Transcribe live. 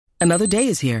Another day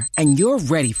is here, and you're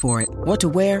ready for it. What to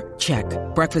wear? Check.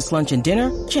 Breakfast, lunch, and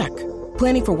dinner? Check.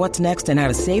 Planning for what's next and how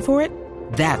to save for it?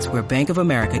 That's where Bank of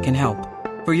America can help.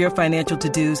 For your financial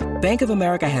to-dos, Bank of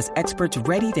America has experts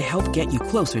ready to help get you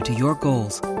closer to your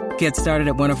goals. Get started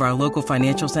at one of our local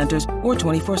financial centers or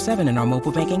 24/7 in our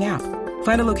mobile banking app.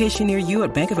 Find a location near you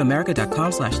at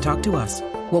bankofamerica.com/talktous.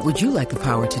 What would you like the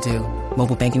power to do?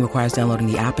 Mobile banking requires downloading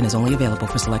the app and is only available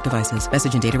for select devices.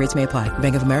 Message and data rates may apply.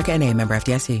 Bank of America N.A., member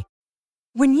FDIC.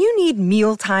 When you need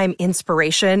mealtime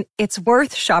inspiration, it's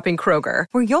worth shopping Kroger,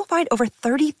 where you'll find over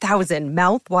 30,000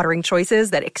 mouth-watering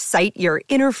choices that excite your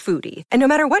inner foodie. And no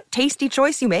matter what tasty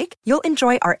choice you make, you'll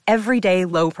enjoy our everyday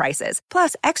low prices,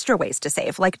 plus extra ways to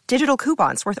save, like digital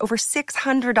coupons worth over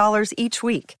 $600 each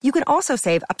week. You can also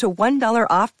save up to $1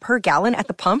 off per gallon at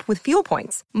the pump with fuel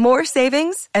points. More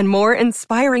savings and more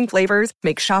inspiring flavors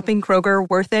make shopping Kroger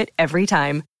worth it every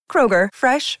time. Kroger,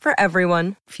 fresh for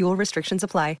everyone. Fuel restrictions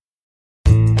apply.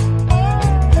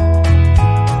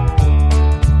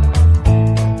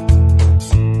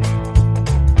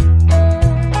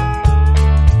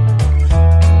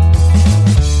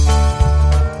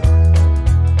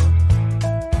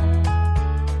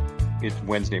 It's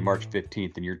Wednesday, March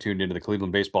 15th, and you're tuned into the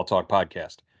Cleveland Baseball Talk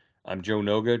podcast. I'm Joe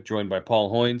Noga, joined by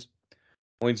Paul Hoynes.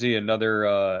 Hoynesy,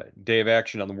 another day of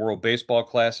action on the World Baseball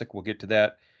Classic. We'll get to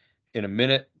that in a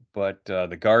minute, but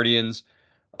the Guardians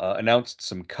announced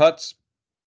some cuts,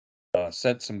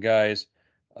 sent some guys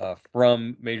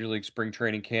from Major League Spring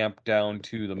Training Camp down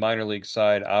to the minor league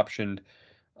side, optioned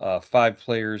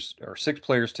 6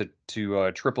 players to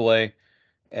AAA,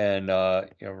 and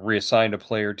reassigned a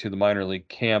player to the minor league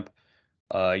camp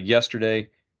yesterday.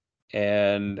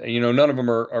 And, none of them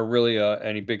are really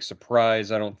any big surprise,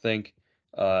 I don't think,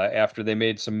 after they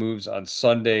made some moves on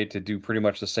Sunday to do pretty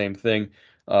much the same thing.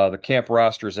 The camp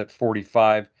roster is at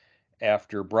 45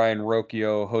 after Brian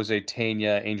Rocchio, Jose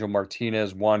Tena, Angel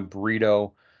Martinez, Juan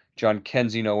Brito, John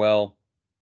Kenzie Noel,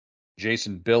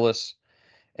 Jason Billis,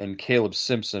 and Caleb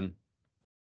Simpson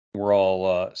were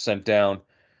all sent down.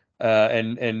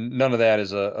 And none of that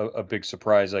is a big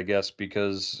surprise, I guess,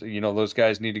 because, those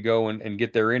guys need to go and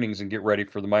get their innings and get ready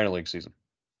for the minor league season.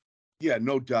 Yeah,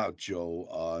 no doubt,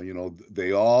 Joe.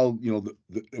 They all,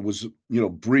 it was,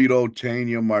 Brito,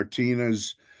 Tena,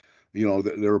 Martinez, they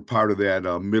were part of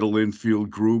that middle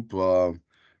infield group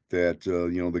that,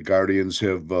 the Guardians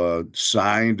have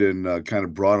signed and kind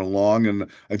of brought along. And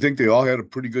I think they all had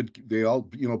they all,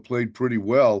 played pretty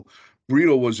well.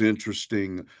 Brito was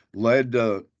interesting.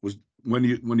 Was when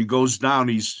he goes down,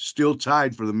 he's still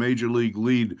tied for the major league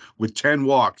lead with 10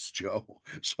 walks, Joe.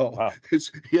 So wow.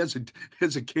 He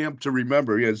has a camp to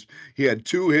remember. He had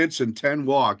 2 hits and 10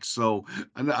 walks. So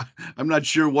I'm not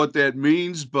sure what that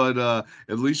means, but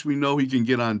at least we know he can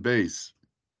get on base.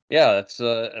 Yeah, that's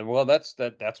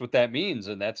what that means,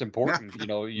 and that's important.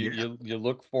 You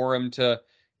look for him to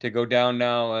go down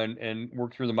now and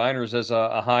work through the minors as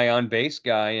a high on base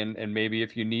guy, and maybe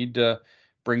if you need to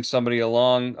bring somebody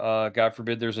along, God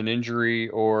forbid there's an injury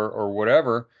or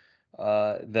whatever,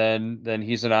 then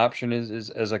he's an option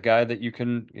as a guy that you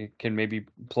can maybe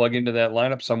plug into that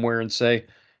lineup somewhere and say,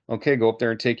 okay, go up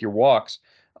there and take your walks.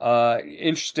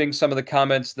 Interesting, some of the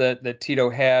comments that Tito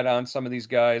had on some of these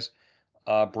guys.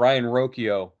 Brian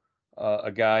Rocchio,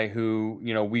 a guy who,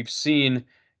 we've seen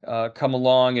come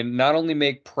along and not only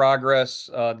make progress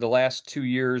the last 2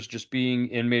 years just being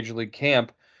in Major League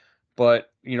camp, but,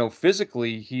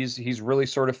 physically he's really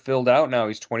sort of filled out now.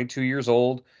 He's 22 years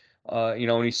old,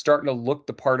 and he's starting to look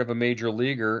the part of a major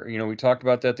leaguer. We talked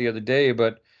about that the other day,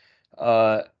 but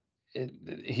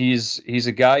he's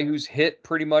a guy who's hit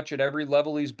pretty much at every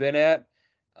level he's been at.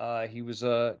 He was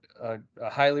a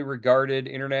highly regarded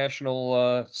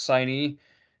international signee,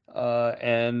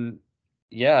 and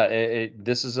yeah,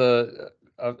 this is a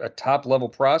top level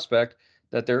prospect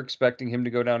that they're expecting him to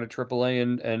go down to AAA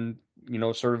and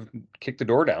sort of kick the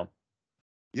door down.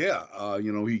 Yeah,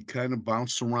 he kind of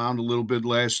bounced around a little bit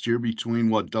last year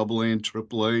between AA and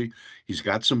AAA. He's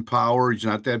got some power. He's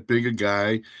not that big a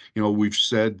guy. We've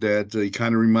said that he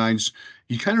kind of reminds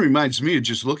me of,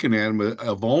 just looking at him,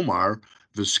 of Omar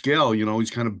Vizquel.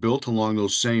 He's kind of built along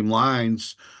those same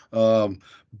lines.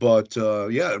 But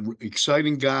yeah,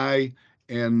 exciting guy.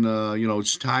 And,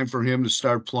 it's time for him to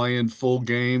start playing full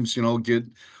games, get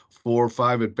 4 or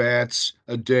 5 at bats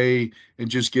a day and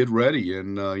just get ready.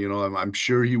 And, I'm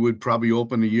sure he would probably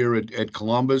open the year at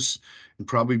Columbus and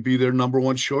probably be their number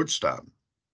 1 shortstop.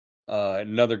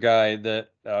 Another guy that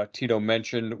Tito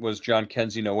mentioned was John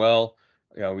Kenzie Noel.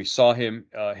 We saw him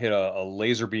hit a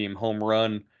laser beam home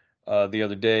run the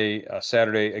other day,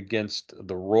 Saturday, against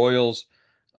the Royals.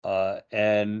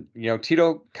 And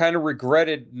Tito kind of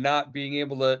regretted not being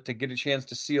able to get a chance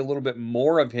to see a little bit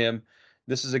more of him.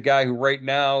 This is a guy who right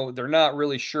now they're not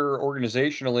really sure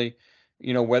organizationally,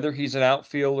 whether he's an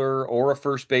outfielder or a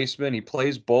first baseman. He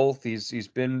plays both. He's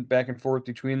been back and forth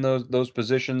between those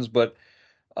positions, but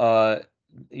uh,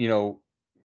 you know,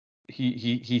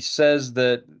 he says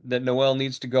that Noel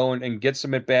needs to go and get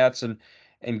some at bats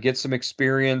and get some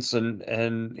experience,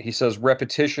 and he says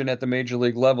repetition at the major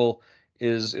league level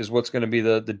is what's going to be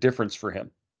the difference for him.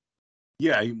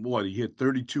 Yeah, he hit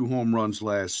 32 home runs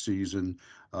last season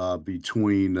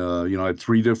between at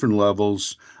three different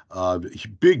levels.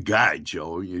 Big guy,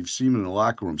 Joe. You've seen him in the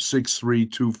locker room,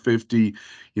 6'3", 250.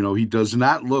 He does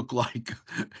not look like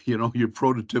your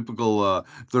prototypical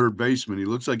third baseman. He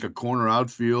looks like a corner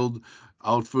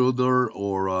outfielder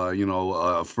or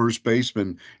a first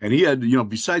baseman. And he had,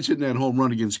 besides hitting that home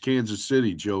run against Kansas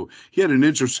City, Joe, he had an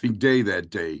interesting day that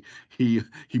day. He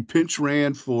pinch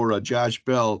ran for Josh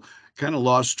Bell, kind of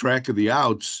lost track of the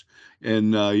outs,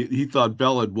 and he thought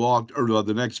Bell had walked, or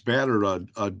the next batter,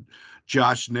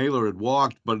 Josh Naylor had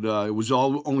walked, but it was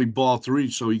only ball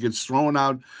three, so he gets thrown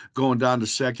out going down to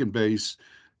second base.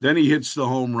 Then he hits the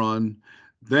home run.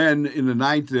 Then in the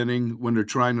ninth inning, when they're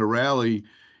trying to rally,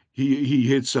 he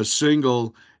hits a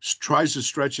single, tries to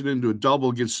stretch it into a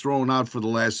double, gets thrown out for the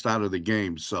last out of the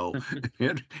game. So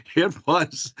it, it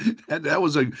was that was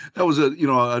a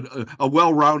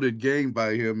well-rounded game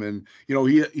by him, and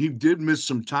he did miss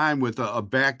some time with a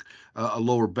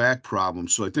lower back problem.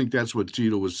 So I think that's what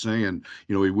Tito was saying.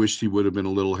 He wished he would have been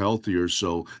a little healthier,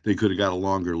 so they could have got a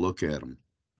longer look at him.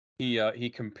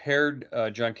 He compared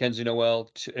Jhonkensy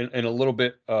Noel in a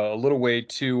little way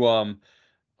to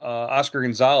Oscar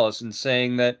Gonzalez, and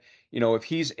saying that if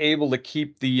he's able to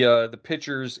keep the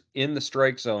pitchers in the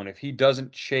strike zone, if he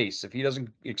doesn't chase, if he doesn't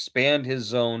expand his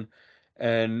zone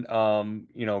and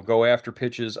go after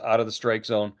pitches out of the strike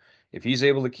zone, if he's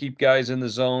able to keep guys in the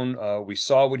zone, we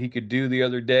saw what he could do the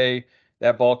other day.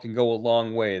 That ball can go a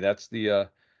long way. That's the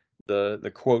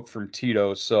quote from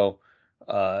Tito. So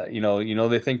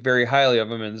they think very highly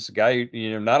of him, and this guy,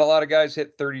 not a lot of guys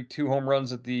hit 32 home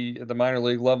runs at the minor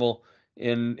league level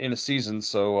in a season.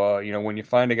 So when you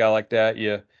find a guy like that,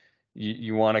 you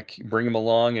want to bring him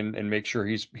along and make sure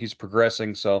he's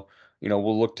progressing. So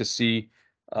we'll look to see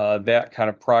that kind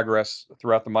of progress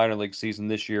throughout the minor league season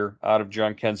this year out of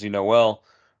Jhonkensy Noel.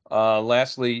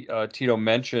 Lastly, Tito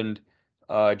mentioned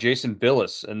Jason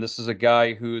Billis, and this is a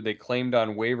guy who they claimed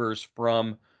on waivers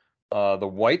from the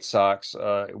White Sox.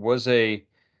 Was a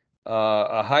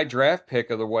high draft pick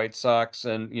of the White Sox,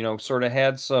 and sort of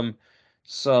had some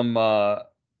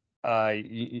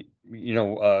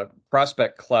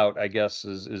prospect clout, I guess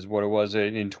is what it was.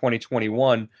 In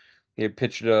 2021, he had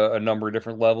pitched a number of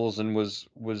different levels and was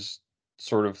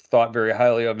sort of thought very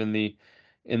highly of in the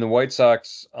White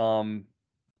Sox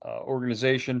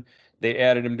organization. They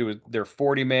added him to their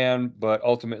 40 man, but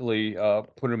ultimately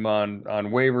put him on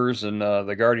waivers, and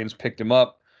the Guardians picked him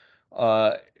up.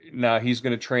 Uh, Now he's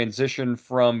going to transition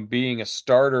from being a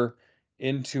starter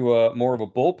into a more of a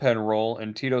bullpen role.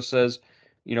 And Tito says,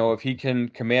 if he can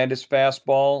command his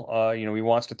fastball, he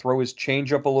wants to throw his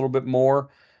changeup a little bit more.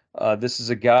 This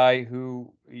is a guy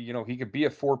who, he could be a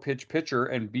four-pitch pitcher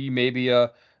and be maybe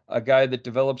a guy that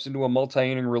develops into a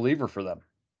multi-inning reliever for them.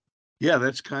 Yeah,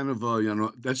 that's kind of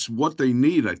that's what they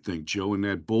need, I think, Joe, in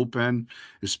that bullpen,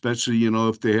 especially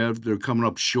if they're coming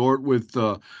up short with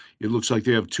it looks like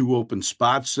they have two open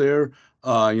spots there. He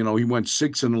went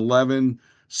 6-11,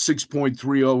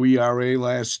 6.30 ERA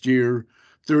last year,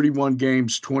 31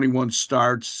 games, 21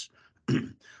 starts,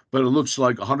 but it looks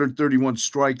like 131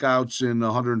 strikeouts in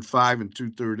 105 and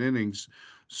two-third innings.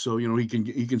 So he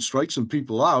can strike some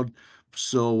people out.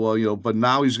 So but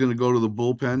now he's going to go to the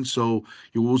bullpen. So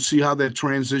we'll see how that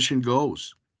transition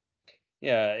goes.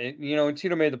 Yeah, and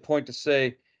Tito made the point to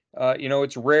say,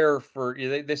 it's rare for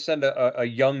they send a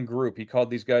young group. He called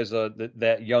these guys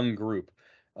that young group.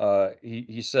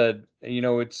 He said,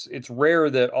 it's rare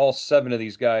that all seven of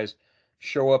these guys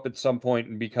show up at some point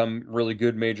and become really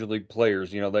good major league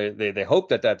players. They hope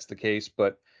that that's the case,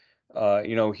 but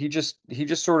he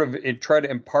just sort of tried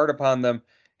to impart upon them,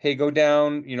 hey, go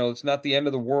down. It's not the end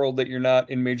of the world that you're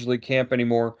not in major league camp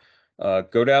anymore.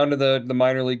 Go down to the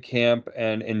minor league camp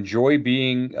and enjoy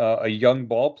being a young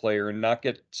ball player and not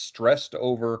get stressed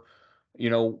over,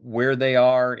 where they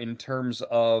are in terms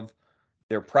of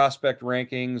their prospect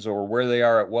rankings or where they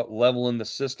are at what level in the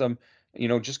system.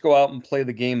 Just go out and play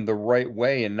the game the right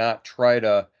way and not try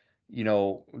to,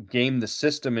 game the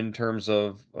system in terms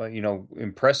of,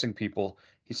 impressing people.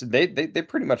 He said they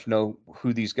pretty much know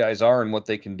who these guys are and what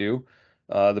they can do.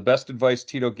 the best advice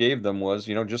Tito gave them was,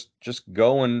 just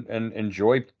go and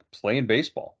enjoy playing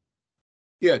baseball.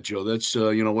 Yeah, Joe, that's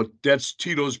that's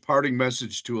Tito's parting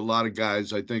message to a lot of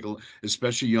guys, I think,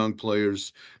 especially young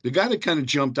players. The guy that kind of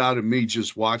jumped out at me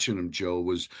just watching him, Joe,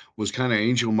 was kind of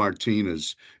Angel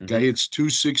Martinez. Guy Hmm. hits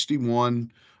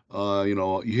 261,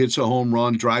 he hits a home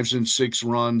run, drives in 6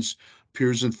 runs,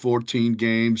 appears in 14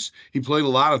 games. He played a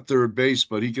lot of third base,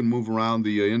 but he can move around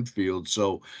the infield.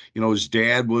 So, his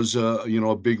dad was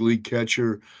a big league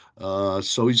catcher.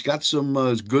 So he's got some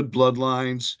good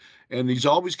bloodlines, and he's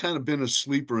always kind of been a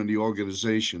sleeper in the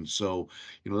organization. So,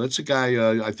 that's a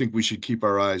guy I think we should keep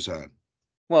our eyes on.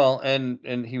 Well,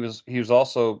 and he was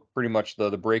also pretty much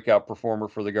the breakout performer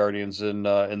for the Guardians in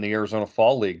the Arizona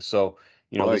Fall League. So,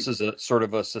 this Right. is a sort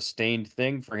of a sustained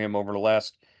thing for him over the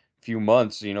last few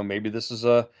months. Maybe this is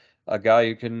a guy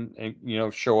who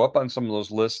can show up on some of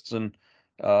those lists and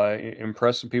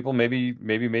impress some people. Maybe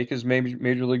make his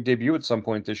major league debut at some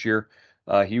point this year.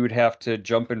 He would have to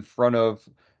jump in front of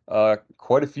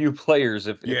quite a few players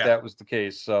if Yeah. that was the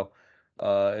case. So,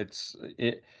 it's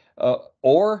it.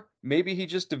 Or maybe he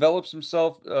just develops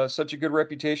himself such a good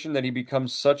reputation that he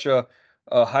becomes such a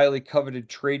highly coveted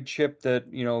trade chip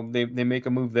that they make a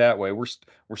move that way. We're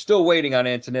still waiting on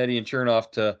Antonetti and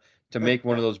Chernoff to make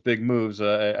one of those big moves.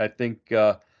 I think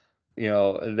that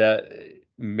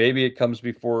maybe it comes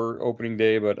before opening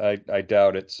day, but I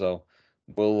doubt it. So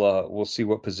we'll see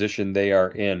what position they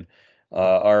are in.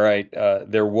 All right,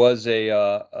 there was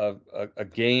a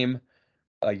game.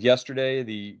 Yesterday,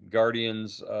 the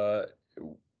Guardians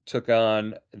took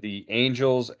on the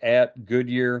Angels at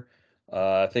Goodyear.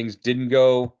 Things didn't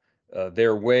go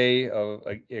their way.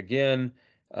 Again,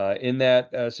 in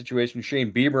that situation,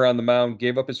 Shane Bieber on the mound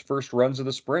gave up his first runs of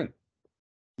the spring.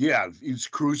 Yeah, he's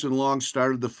cruising along,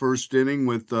 started the first inning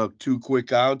with 2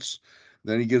 quick outs.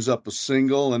 Then he gives up a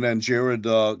single, and then Jared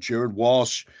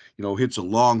Walsh, hits a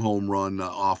long home run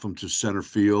off him to center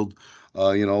field.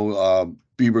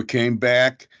 Bieber came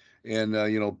back and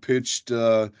pitched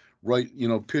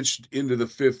into the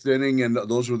fifth inning, and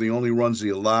those were the only runs he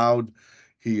allowed.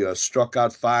 He struck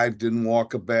out five, didn't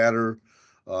walk a batter.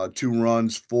 2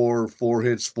 runs, four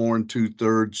hits, 4 and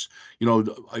 2/3.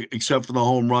 Except for the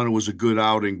home run, it was a good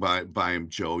outing by him,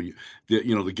 Joe.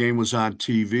 The game was on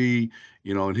TV,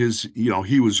 and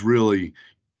he was really.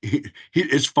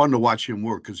 It's fun to watch him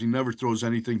work because he never throws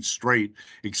anything straight,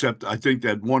 except I think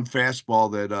that one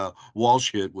fastball that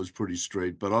Walsh hit was pretty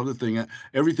straight. But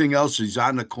everything else, he's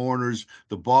on the corners.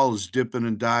 The ball is dipping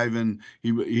and diving.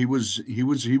 He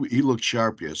looked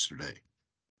sharp yesterday.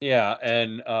 Yeah,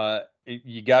 and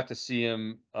you got to see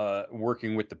him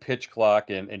working with the pitch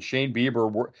clock and Shane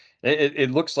Bieber.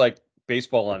 It looks like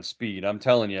baseball on speed. I'm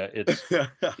telling you, it's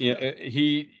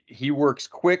he works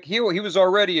quick. He was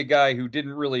already a guy who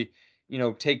didn't really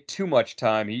take too much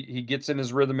time. He gets in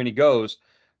his rhythm and he goes.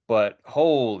 But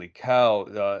holy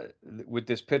cow, with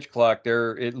this pitch clock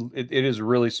there, it is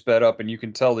really sped up, and you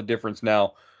can tell the difference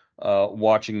now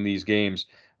watching these games.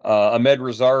 Ahmed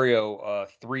Rosario,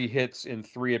 3 hits in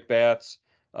 3 at-bats,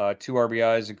 2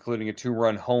 RBIs, including a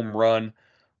 2-run home run.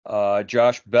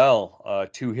 Josh Bell,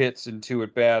 2 hits in 2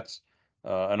 at-bats,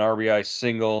 an RBI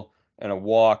single, and a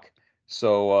walk.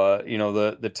 So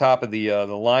the top of the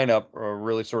lineup are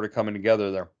really sort of coming together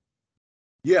there.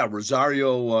 Yeah,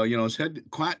 Rosario, has had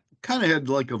quite kind of had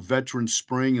like a veteran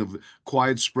spring of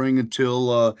quiet spring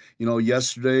until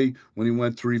yesterday when he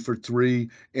went 3 for 3,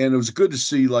 and it was good to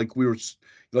see like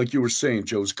you were saying,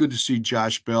 Joe. It's good to see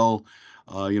Josh Bell,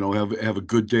 have a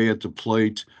good day at the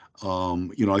plate.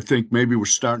 I think maybe we're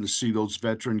starting to see those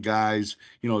veteran guys.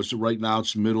 So right now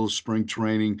it's middle of spring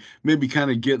training, maybe kind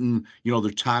of getting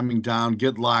their timing down,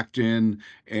 get locked in,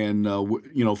 and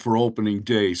for opening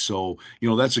day. So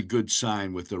that's a good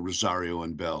sign with the Rosario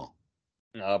and Bell.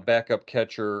 Backup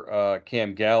catcher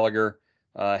Cam Gallagher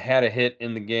had a hit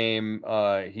in the game.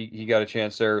 He got a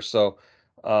chance there. So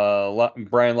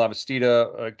Brian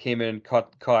Lavastida came in,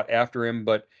 caught after him,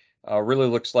 but really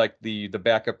looks like the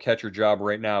backup catcher job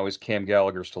right now is Cam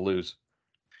Gallagher's to lose.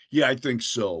 Yeah, I think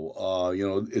so.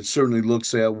 It certainly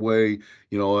looks that way.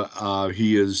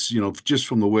 He is, just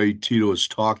from the way Tito has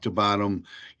talked about him,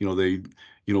 they,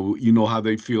 how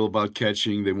they feel about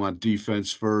catching. They want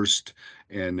defense first,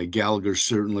 and Gallagher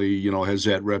certainly, has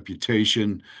that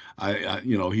reputation.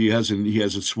 He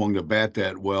hasn't swung the bat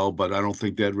that well, but I don't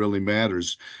think that really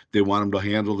matters. They want him to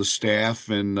handle the staff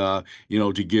and,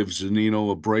 to give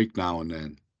Zunino a break now and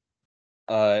then.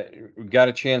 Uh, got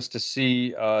a chance to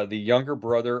see the younger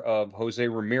brother of Jose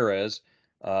Ramirez,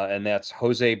 and that's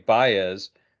Jose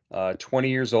Baez, 20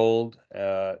 years old.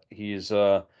 He's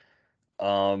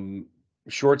um,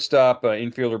 shortstop,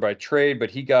 infielder by trade, but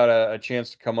he got a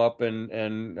chance to come up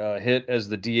and hit as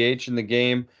the DH in the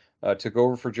game. Took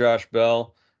over for Josh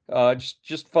Bell.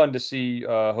 Just fun to see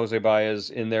Jose Baez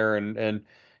in there, and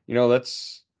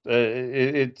that's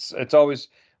it's always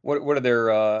what are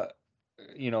there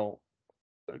you know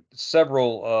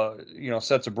several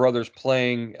sets of brothers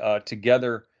playing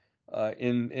together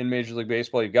in Major League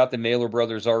Baseball. You've got the Naylor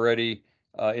brothers already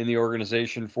in the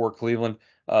organization for Cleveland.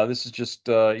 This is just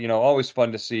always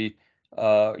fun to see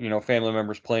family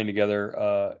members playing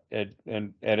together at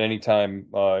any time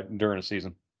during a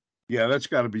season. Yeah, that's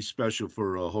got to be special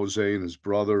for Jose and his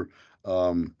brother.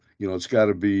 It's got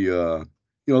to be,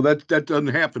 that doesn't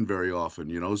happen very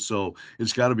often, so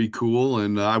it's got to be cool.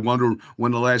 And I wonder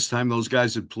when the last time those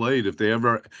guys had played, if they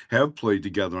ever have played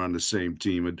together on the same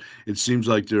team. It seems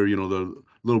like they're, the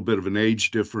little bit of an age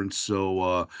difference.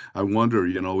 So I wonder,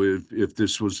 if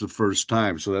this was the first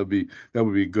time. So that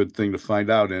would be a good thing to find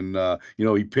out. And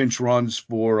he pinch runs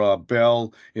for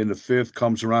Bell in the fifth,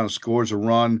 comes around and scores a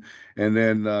run, and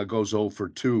then goes 0 for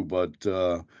 2. But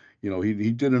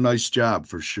he did a nice job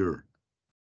for sure.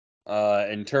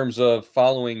 In terms of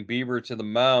following Bieber to the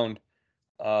mound,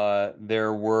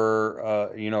 there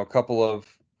were a couple of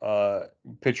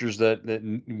pitchers that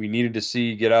we needed to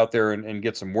see get out there and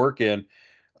get some work in.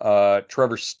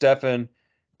 Trevor Stephan,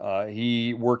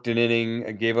 he worked an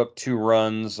inning, gave up 2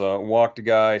 runs, walked a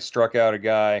guy, struck out a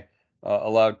guy,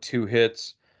 allowed 2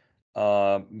 hits.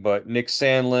 But Nick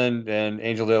Sandlin and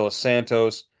Angel De Los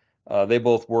Santos, they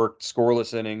both worked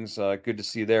scoreless innings. Good to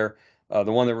see there.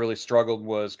 The one that really struggled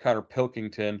was Connor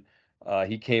Pilkington.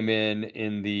 He came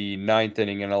in the ninth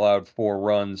inning and allowed 4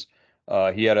 runs.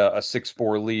 He had a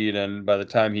 6-4 lead, and by the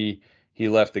time he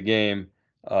left the game,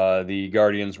 the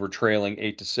Guardians were trailing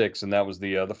 8-6, and that was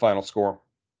the final score.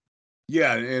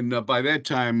 Yeah, and by that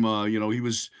time, he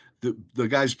was the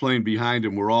guys playing behind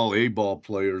him were all A-ball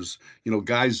players.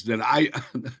 Guys that I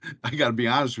got to be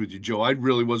honest with you, Joe, I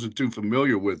really wasn't too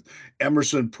familiar with.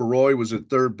 Emerson Peroy was at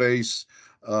third base.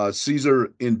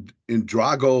 Cesar in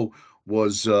Drago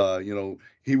was,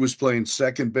 he was playing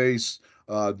second base.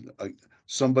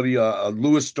 Somebody,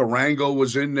 Luis Durango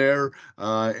was in there,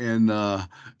 and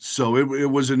so it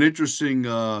was an interesting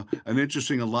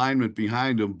alignment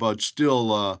behind him, but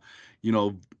still, you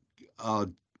know, uh,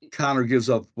 Connor gives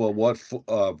up what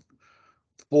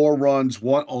 4 runs.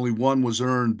 Only one was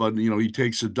earned, but he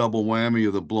takes a double whammy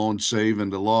of the blown save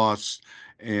and the loss,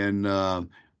 and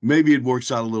maybe it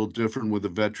works out a little different with a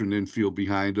veteran infield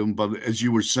behind him. But as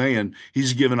you were saying,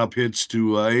 he's given up hits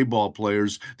to A-ball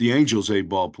players, the Angels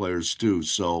A-ball players too.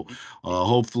 So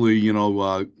hopefully,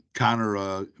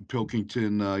 Connor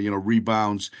Pilkington,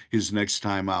 rebounds his next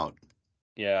time out.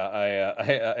 Yeah,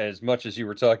 as much as you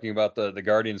were talking about the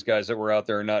Guardians guys that were out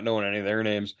there and not knowing any of their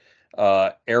names,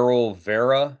 Errol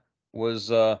Vera was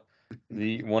the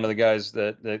one of the guys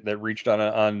that reached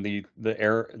on the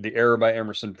error by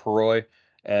Emerson Peroy,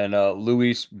 and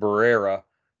Luis Barrera,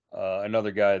 another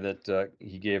guy that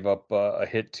he gave up a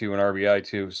hit to an RBI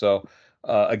to. So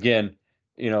again,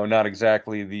 not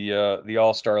exactly the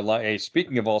all-star line. Hey,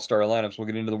 speaking of all-star lineups, we'll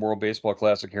get into the World Baseball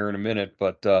Classic here in a minute,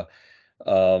 but.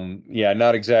 Yeah,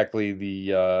 not exactly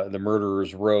the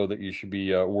murderer's row that you should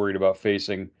be worried about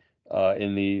facing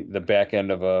in the back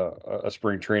end of a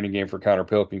spring training game for Connor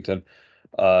Pilkington.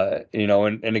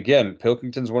 And again,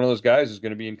 Pilkington's one of those guys who's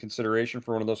going to be in consideration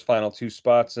for one of those final 2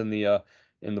 spots in the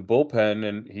bullpen,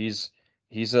 and he's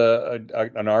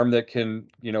an arm that can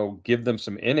give them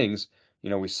some innings.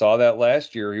 We saw that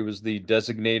last year. He was the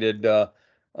designated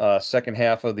second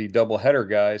half of the doubleheader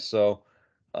guy, so.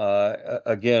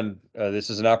 Again, this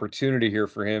is an opportunity here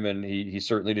for him, and he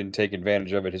certainly didn't take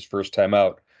advantage of it his first time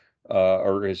out,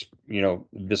 or his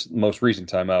this most recent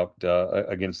time out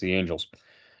against the Angels.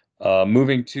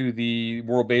 Moving to the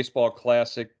World Baseball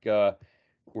Classic,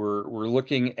 we're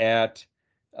looking at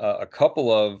a couple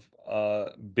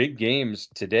of big games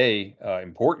today,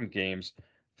 important games,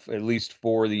 at least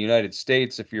for the United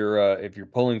States. If you're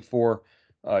pulling for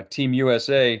Team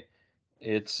USA.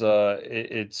 It's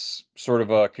sort of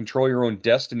a control your own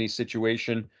destiny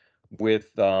situation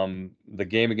with the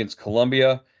game against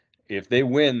Colombia. If they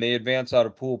win, they advance out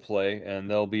of pool play and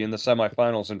they'll be in the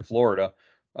semifinals in Florida.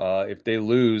 If they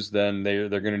lose, then they're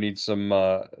going to need some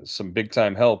big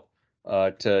time help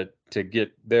to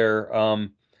get there.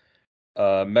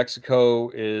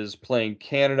 Mexico is playing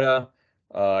Canada.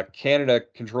 Canada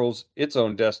controls its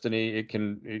own destiny. It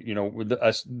can,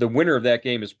 the winner of that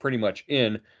game is pretty much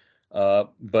in.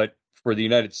 But for the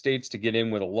United States to get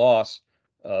in with a loss,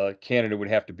 Canada would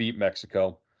have to beat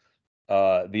Mexico.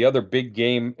 The other big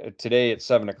game today at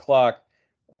 7 o'clock,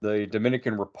 the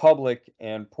Dominican Republic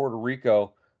and Puerto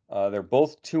Rico. They're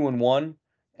both 2-1,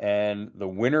 and the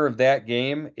winner of that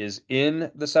game is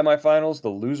in the semifinals. The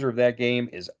loser of that game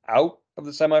is out of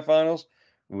the semifinals,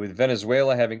 with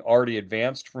Venezuela having already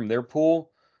advanced from their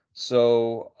pool.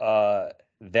 So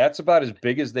that's about as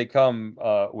big as they come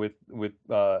with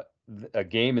a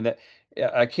game, and that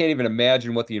I can't even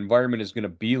imagine what the environment is going to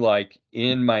be like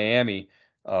in Miami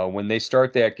when they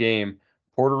start that game.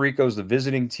 Puerto Rico's the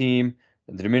visiting team.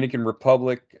 The Dominican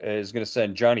Republic is going to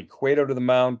send Johnny Cueto to the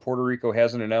mound. Puerto Rico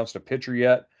hasn't announced a pitcher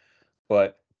yet,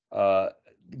 but uh,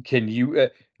 can you,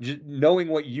 knowing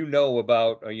what you know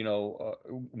about,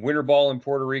 winter ball in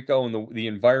Puerto Rico and the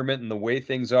environment and the way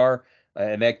things are,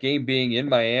 and that game being in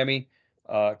Miami,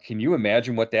 can you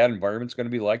imagine what that environment's going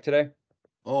to be like today?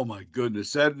 Oh my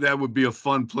goodness, that would be a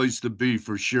fun place to be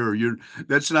for sure.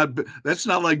 That's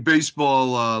not like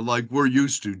baseball like we're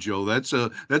used to, Joe. That's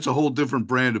a whole different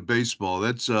brand of baseball.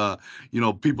 That's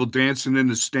people dancing in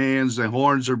the stands, the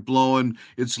horns are blowing.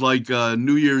 It's like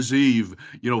New Year's Eve,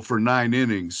 for 9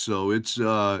 innings. So it's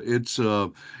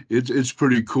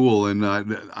pretty cool, and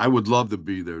I would love to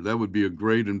be there. That would be a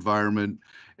great environment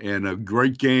and a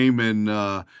great game, and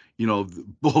you know,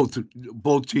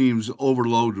 both teams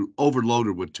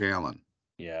overloaded with talent.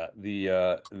 Yeah,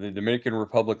 the Dominican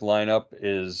Republic lineup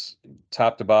is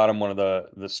top to bottom one of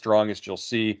the strongest you'll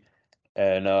see,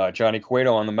 and Johnny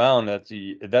Cueto on the mound.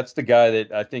 That's the guy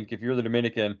that I think if you're the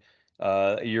Dominican,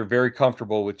 you're very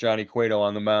comfortable with Johnny Cueto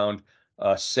on the mound.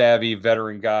 Savvy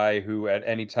veteran guy who at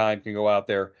any time can go out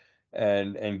there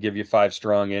and give you 5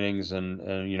 strong innings, and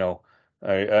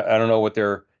I don't know what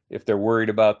they're if they're worried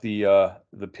about the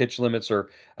pitch limits, or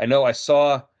I know I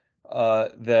saw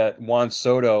that Juan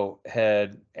Soto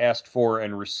had asked for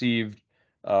and received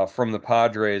from the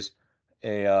Padres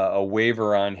a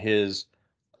waiver on his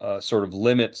sort of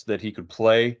limits that he could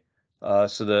play,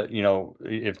 so that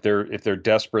if they're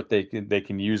desperate, they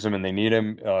can use him and they need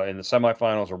him in the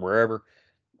semifinals or wherever.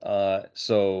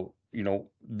 So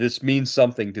this means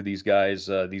something to these guys.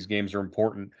 These games are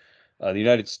important. The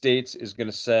United States is going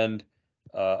to send,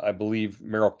 I believe,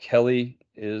 Merrill Kelly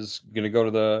is going to go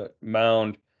to the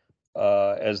mound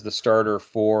as the starter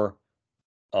for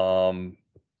um,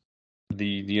 the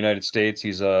United States.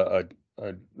 He's a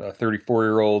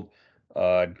 34-year-old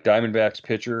Diamondbacks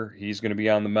pitcher. He's going to be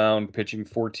on the mound pitching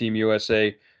for Team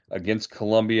USA against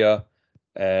Colombia,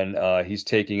 and he's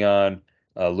taking on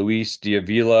Luis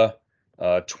Diavila,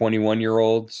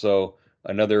 21-year-old. So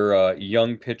another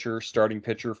young pitcher, starting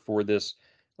pitcher for this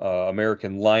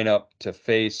American lineup to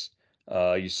face.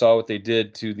 You saw what they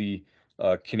did to the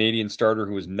Canadian starter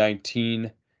who was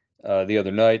 19 the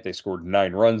other night. They scored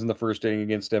 9 runs in the first inning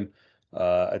against him.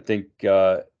 I think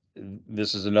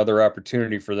this is another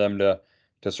opportunity for them to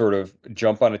sort of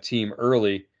jump on a team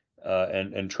early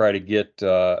and try to get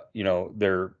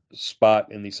their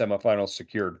spot in the semifinals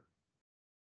secured.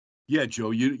 Yeah, Joe,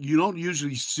 you don't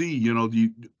usually see,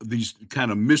 these kind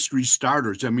of mystery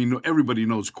starters. I mean, everybody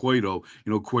knows Cueto.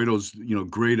 Cueto's,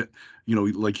 great at,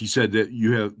 like he said, that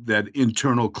you have that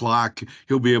internal clock.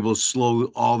 He'll be able to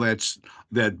slow all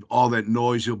that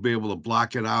noise. He'll be able to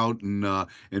block it out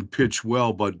and pitch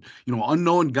well. But,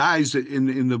 unknown guys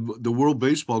in the World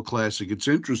Baseball Classic, it's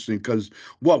interesting because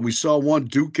we saw one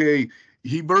Duque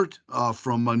Hebert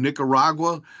from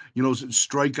Nicaragua,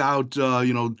 strike out,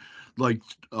 like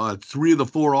 3 of the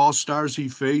 4 All-Stars he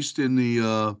faced in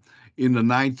the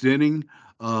ninth inning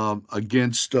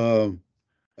against the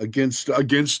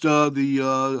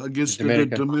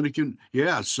Dominican. Dominican.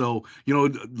 Yeah, so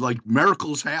like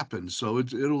miracles happen. So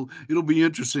it'll be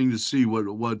interesting to see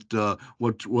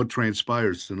what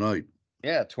transpires tonight.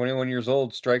 Yeah, 21 years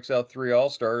old, strikes out 3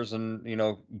 All-Stars, and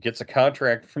gets a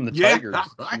contract from the Yeah, Tigers.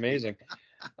 It's right. amazing.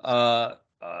 Uh,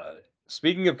 uh,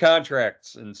 Speaking of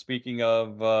contracts, and speaking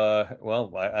of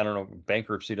well, I don't know,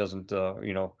 bankruptcy doesn't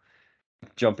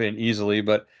jump in easily,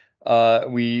 but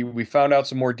we found out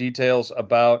some more details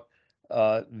about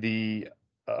the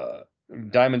uh,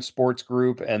 Diamond Sports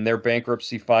Group and their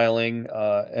bankruptcy filing,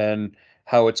 and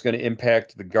how it's going to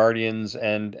impact the Guardians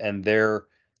and their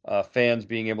fans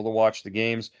being able to watch the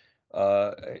games.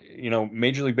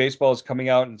 Major League Baseball is coming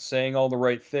out and saying all the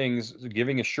right things,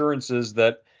 giving assurances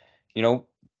that you know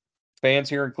fans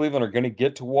here in Cleveland are going to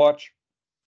get to watch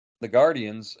the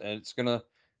Guardians, and it's going to,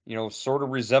 sort of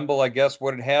resemble, I guess,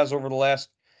 what it has over the last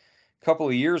couple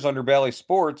of years under Bally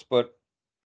Sports. But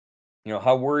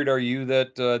how worried are you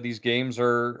that these games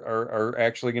are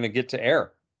actually going to get to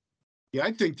air? Yeah,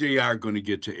 I think they are going to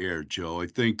get to air, Joe. I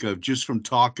think just from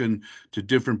talking to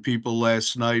different people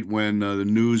last night when the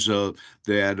news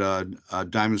that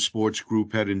Diamond Sports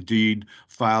Group had indeed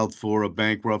filed for a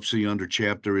bankruptcy under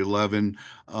Chapter 11,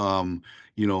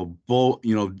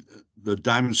 the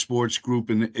Diamond Sports Group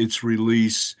in its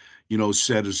release,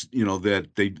 said that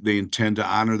they intend to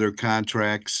honor their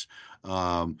contracts.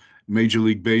 Um, Major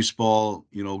League Baseball,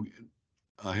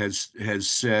 has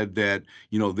said that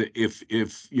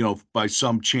if by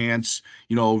some chance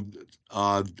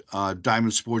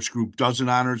Diamond Sports Group doesn't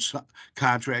honor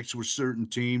contracts with certain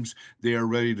teams, they are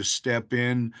ready to step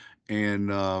in and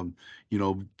you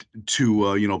know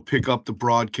to pick up the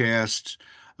broadcasts.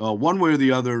 One way or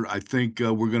the other, I think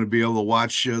we're going to be able to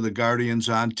watch the Guardians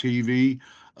on TV.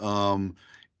 Um,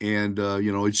 and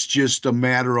it's just a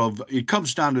matter of it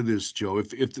comes down to this, Joe.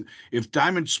 If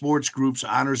Diamond Sports Groups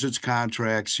honors its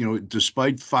contracts,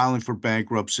 despite filing for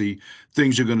bankruptcy,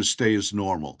 things are going to stay as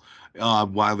normal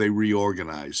while they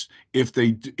reorganize. If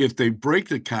they break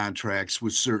the contracts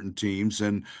with certain teams,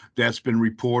 and that's been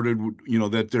reported,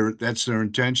 that's their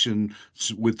intention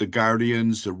with the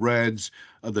Guardians, the Reds,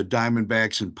 the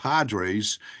Diamondbacks, and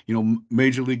Padres.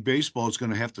 Major League Baseball is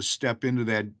going to have to step into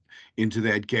that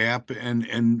gap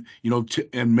and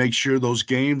make sure those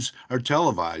games are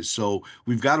televised. So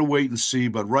we've got to wait and see.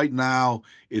 But right now,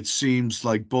 it seems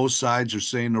like both sides are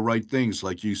saying the right things,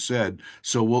 like you said.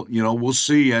 So we'll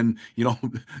see. And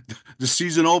the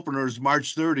season opener is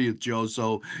March 30th, Joe.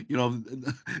 So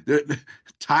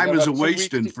time is a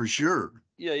wasting for sure.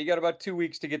 Yeah, you got about 2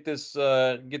 weeks to get this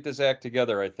act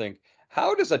together, I think.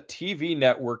 How does a TV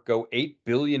network go $8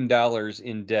 billion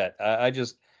in debt? I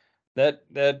just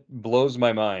that blows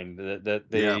my mind that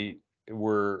Yeah. they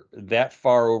were that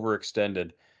far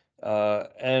overextended.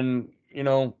 And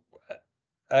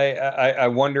I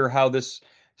wonder how this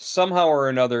somehow or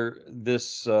another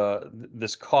this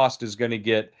cost is going to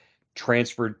get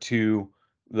transferred to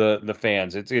the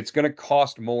fans. It's going to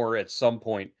cost more at some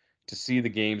point to see the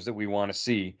games that we want to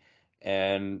see,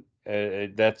 and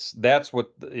that's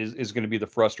what is going to be the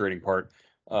frustrating part.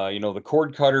 The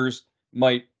cord cutters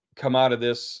might come out of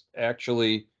this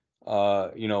actually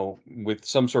with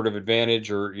some sort of advantage,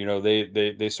 or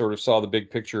they sort of saw the big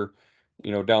picture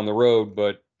down the road.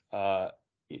 But I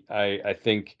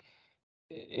think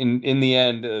in the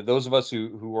end, those of us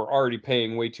who are already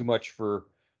paying way too much for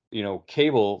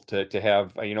cable to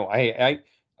have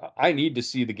I need to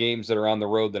see the games that are on the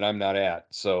road that I'm not at.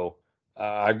 So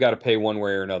I've got to pay one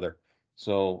way or another.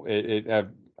 So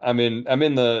I'm in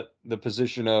the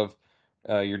position of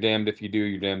you're damned if you do,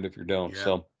 you're damned if you don't. Yeah.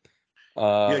 So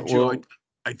Yeah, Joe, well,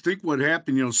 I think what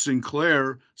happened,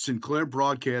 Sinclair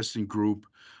Broadcasting Group,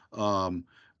 um,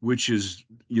 which is,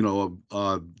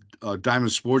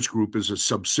 Diamond Sports Group is a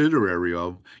subsidiary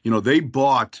of, they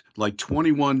bought like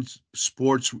 21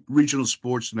 regional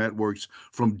sports networks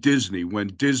from Disney when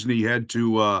Disney had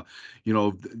to, they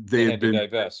they had had to been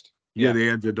divest. yeah, Yeah. they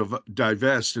had to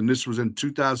divest, and this was in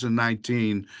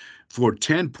 2019 for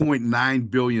 $10.9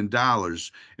 billion.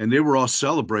 And they were all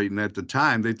celebrating at the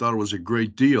time. They thought it was a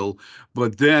great deal.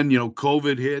 But then,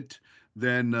 COVID hit.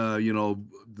 Then,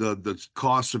 the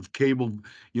cost of cable,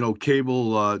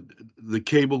 the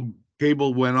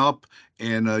cable went up,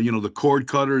 and the cord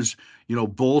cutters,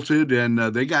 bolted, and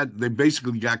they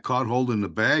basically got caught holding the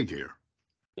bag here.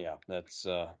 Yeah, that's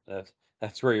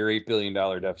where your $8 billion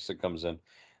deficit comes in.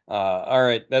 All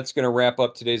right, that's going to wrap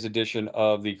up today's edition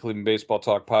of the Cleveland Baseball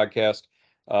Talk podcast.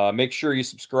 Make sure you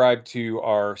subscribe to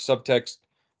our Subtext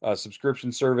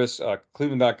subscription service,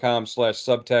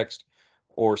 cleveland.com/subtext,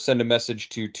 or send a message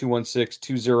to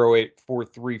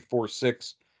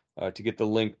 216-208-4346 to get the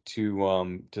link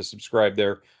to subscribe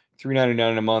there.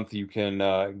 $3.99 a month. You can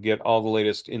get all the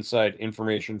latest inside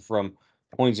information from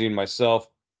Hoynesy and myself.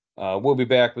 We'll be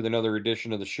back with another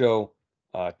edition of the show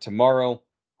tomorrow.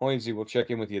 Hoynesy, we'll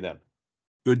check in with you then.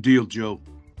 Good deal, Joe.